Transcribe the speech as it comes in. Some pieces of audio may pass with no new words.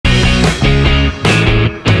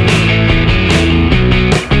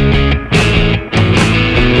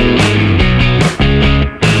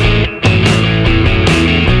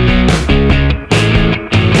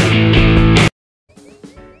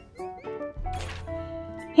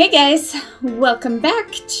Hey guys, welcome back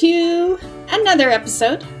to another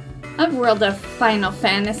episode of World of Final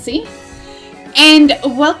Fantasy. And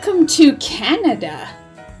welcome to Canada,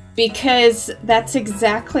 because that's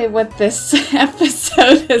exactly what this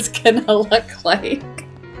episode is gonna look like.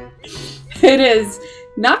 It is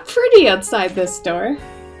not pretty outside this door.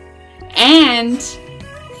 And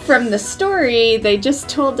from the story, they just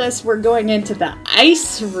told us we're going into the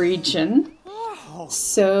ice region.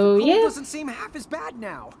 So, the cold yeah. doesn't seem half as bad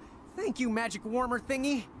now. Thank you, magic warmer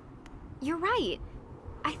thingy. You're right.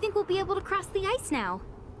 I think we'll be able to cross the ice now.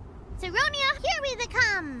 Saronia, here we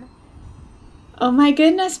come! Oh my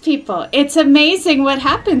goodness, people. It's amazing what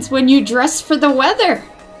happens when you dress for the weather.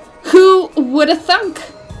 Who would have thunk?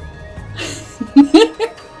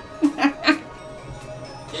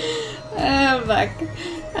 Oh, fuck.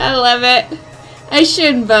 I love it. I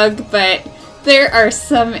shouldn't bug, but there are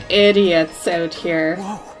some idiots out here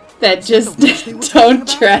that just don't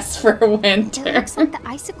dress for winter. It looks like the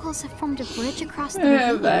icicles have formed a bridge across the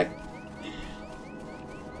Oh, ravine. fuck.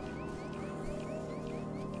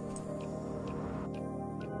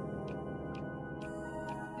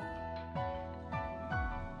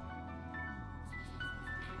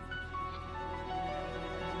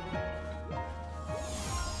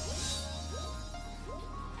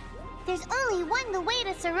 There's only one way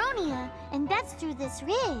to Saronia, and that's through this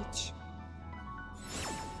ridge.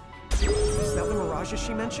 Is that the mirages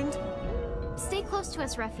she mentioned? Stay close to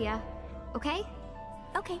us, Refia. Okay?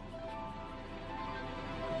 Okay.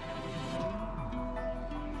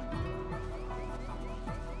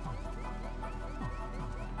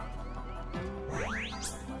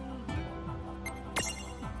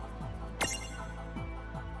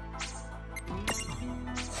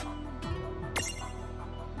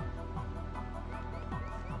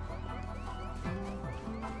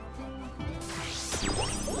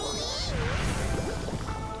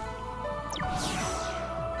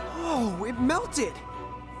 Oh, it melted!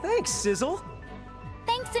 Thanks, Sizzle!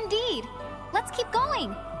 Thanks indeed. Let's keep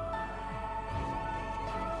going.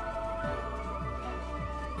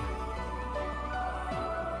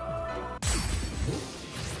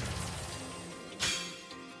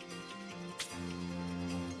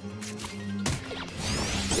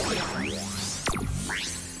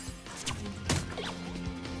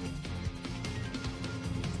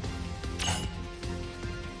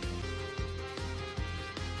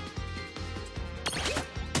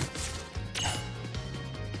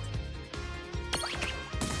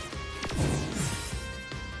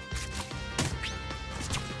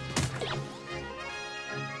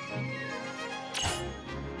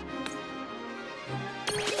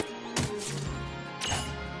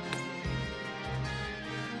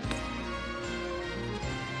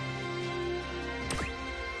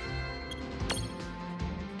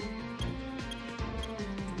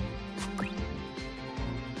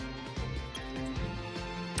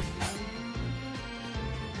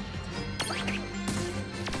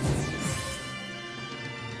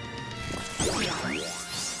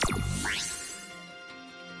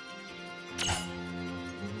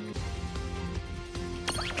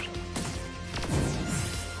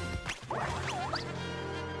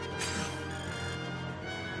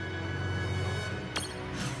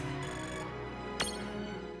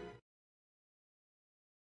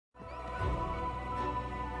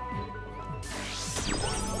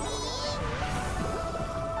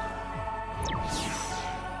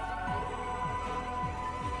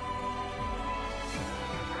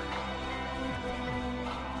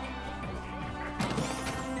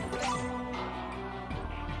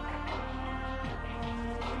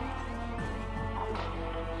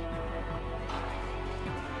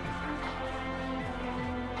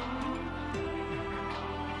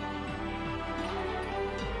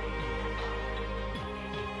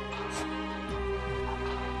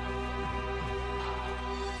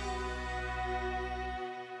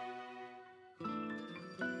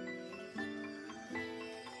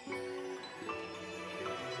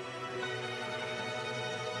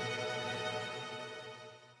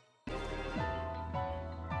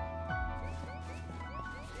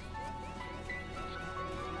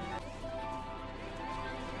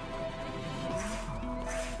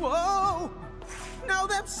 Whoa! Now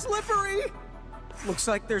that's slippery! Looks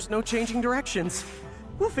like there's no changing directions.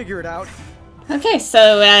 We'll figure it out. Okay,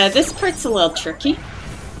 so this part's a little tricky.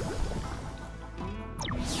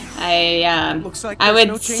 Looks like I there's would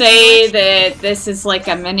no changing say directions. that this is like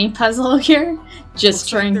a mini puzzle here, just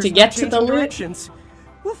Looks like trying there's to no get to the changing loot. directions.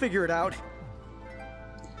 We'll figure it out.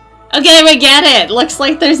 Okay, we get it. Looks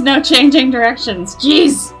like there's no changing directions.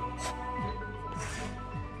 Jeez.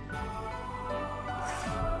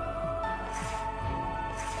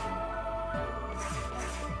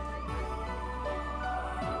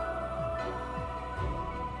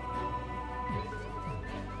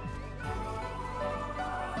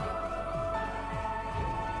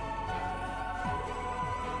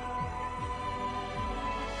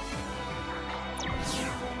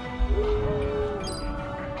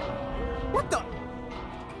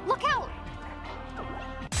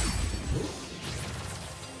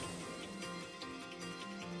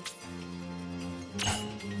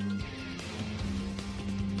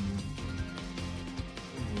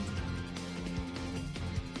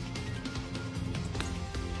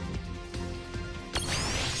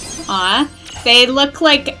 Aw, they look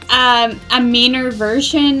like a meaner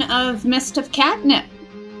version of Mist of Catnip.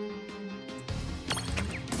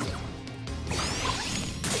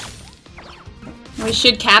 We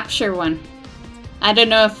should capture one. I don't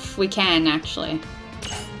know if we can, actually.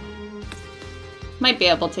 Might be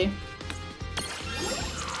able to.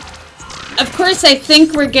 Of course, I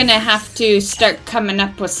think we're gonna have to start coming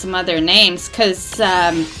up with some other names, because,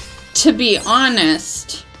 to be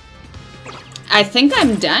honest, I think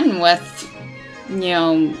I'm done with, you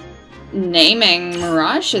know, naming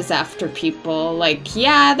Mirages after people. Like,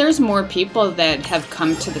 yeah, there's more people that have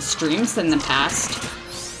come to the streams in the past,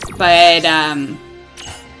 but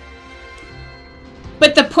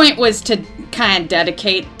the point was to kind of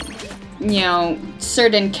dedicate, you know,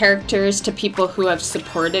 certain characters to people who have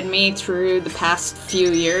supported me through the past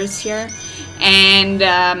few years here. And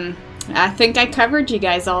I think I covered you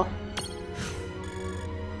guys all.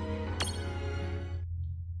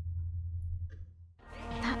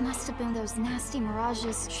 That must have been those nasty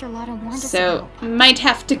mirages Charlotta warned us So, about. might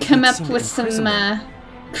have to come up with some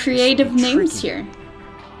creative names here.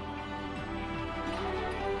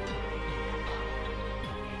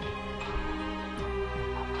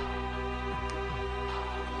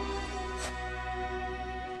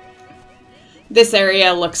 This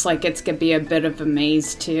area looks like it's gonna be a bit of a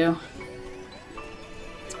maze too.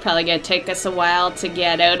 It's probably gonna take us a while to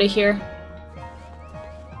get out of here.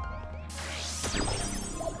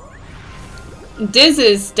 Diz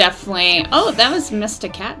is definitely... Oh, that was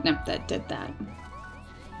Mr. Catnip that did that.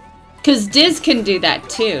 Because Diz can do that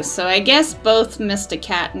too, so I guess both Mr.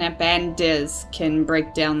 Catnip and Diz can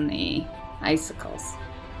break down the icicles.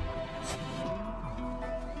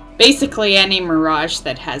 Basically any Mirage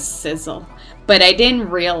that has Sizzle. But I didn't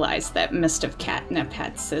realize that Mist of Catnip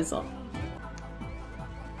had Sizzle.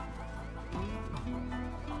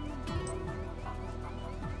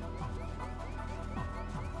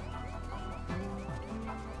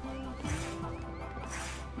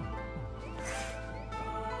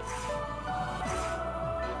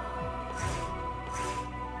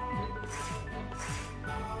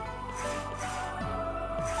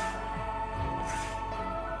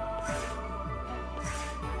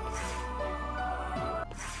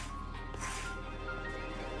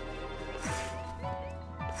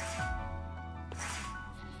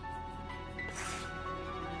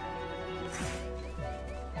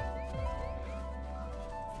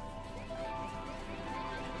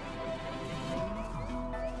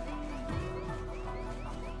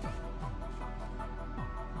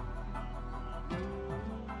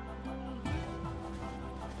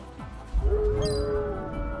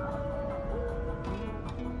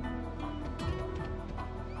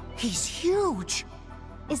 He's huge!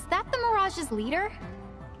 Is that the Mirage's leader?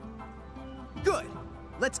 Good!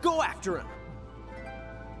 Let's go after him!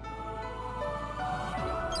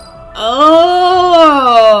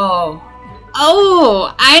 Oh!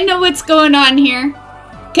 Oh! I know what's going on here.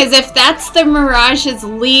 Because if that's the Mirage's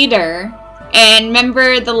leader, and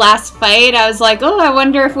remember the last fight, I was like, oh, I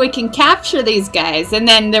wonder if we can capture these guys. And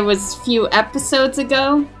then there was a few episodes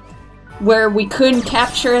ago where we couldn't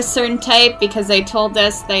capture a certain type because they told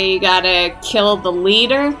us they gotta kill the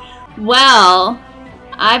leader. Well,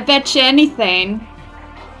 I bet you anything,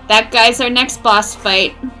 that guy's our next boss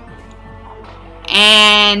fight.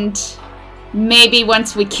 And maybe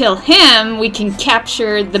once we kill him, we can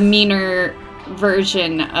capture the meaner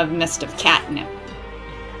version of Mist of Catnip.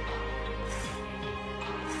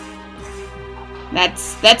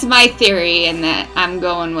 That's my theory, and that I'm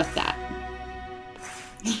going with that.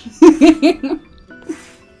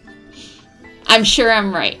 I'm sure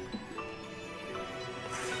I'm right.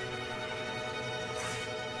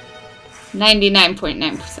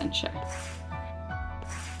 99.9% sure.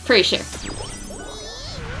 Pretty sure.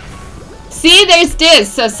 See, there's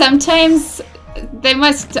Diz. So sometimes they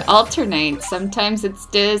must alternate. Sometimes it's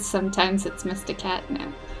Diz, sometimes it's Mr.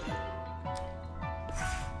 Catnip.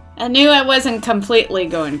 I knew I wasn't completely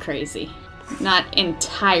going crazy. Not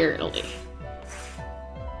entirely.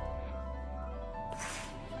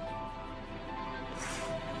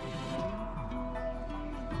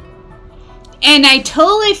 And I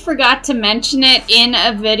totally forgot to mention it in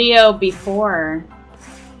a video before,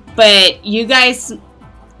 but you guys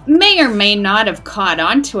may or may not have caught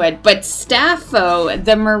on to it, but Staffo,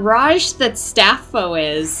 the Mirage that Staffo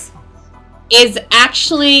is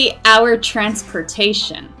actually our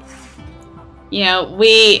transportation. You know,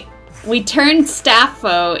 we turned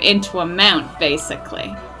Staffo into a mount,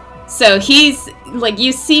 basically. So he's, like,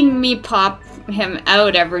 you see me pop him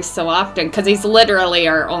out every so often, because he's literally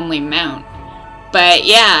our only mount. But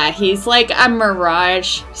yeah, he's like a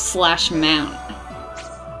Mirage slash mount.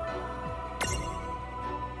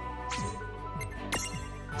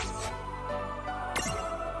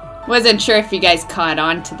 Wasn't sure if you guys caught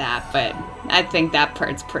on to that, but I think that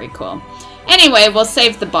part's pretty cool. Anyway, we'll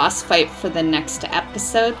save the boss fight for the next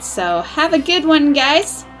episode, so have a good one,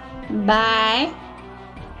 guys. Bye.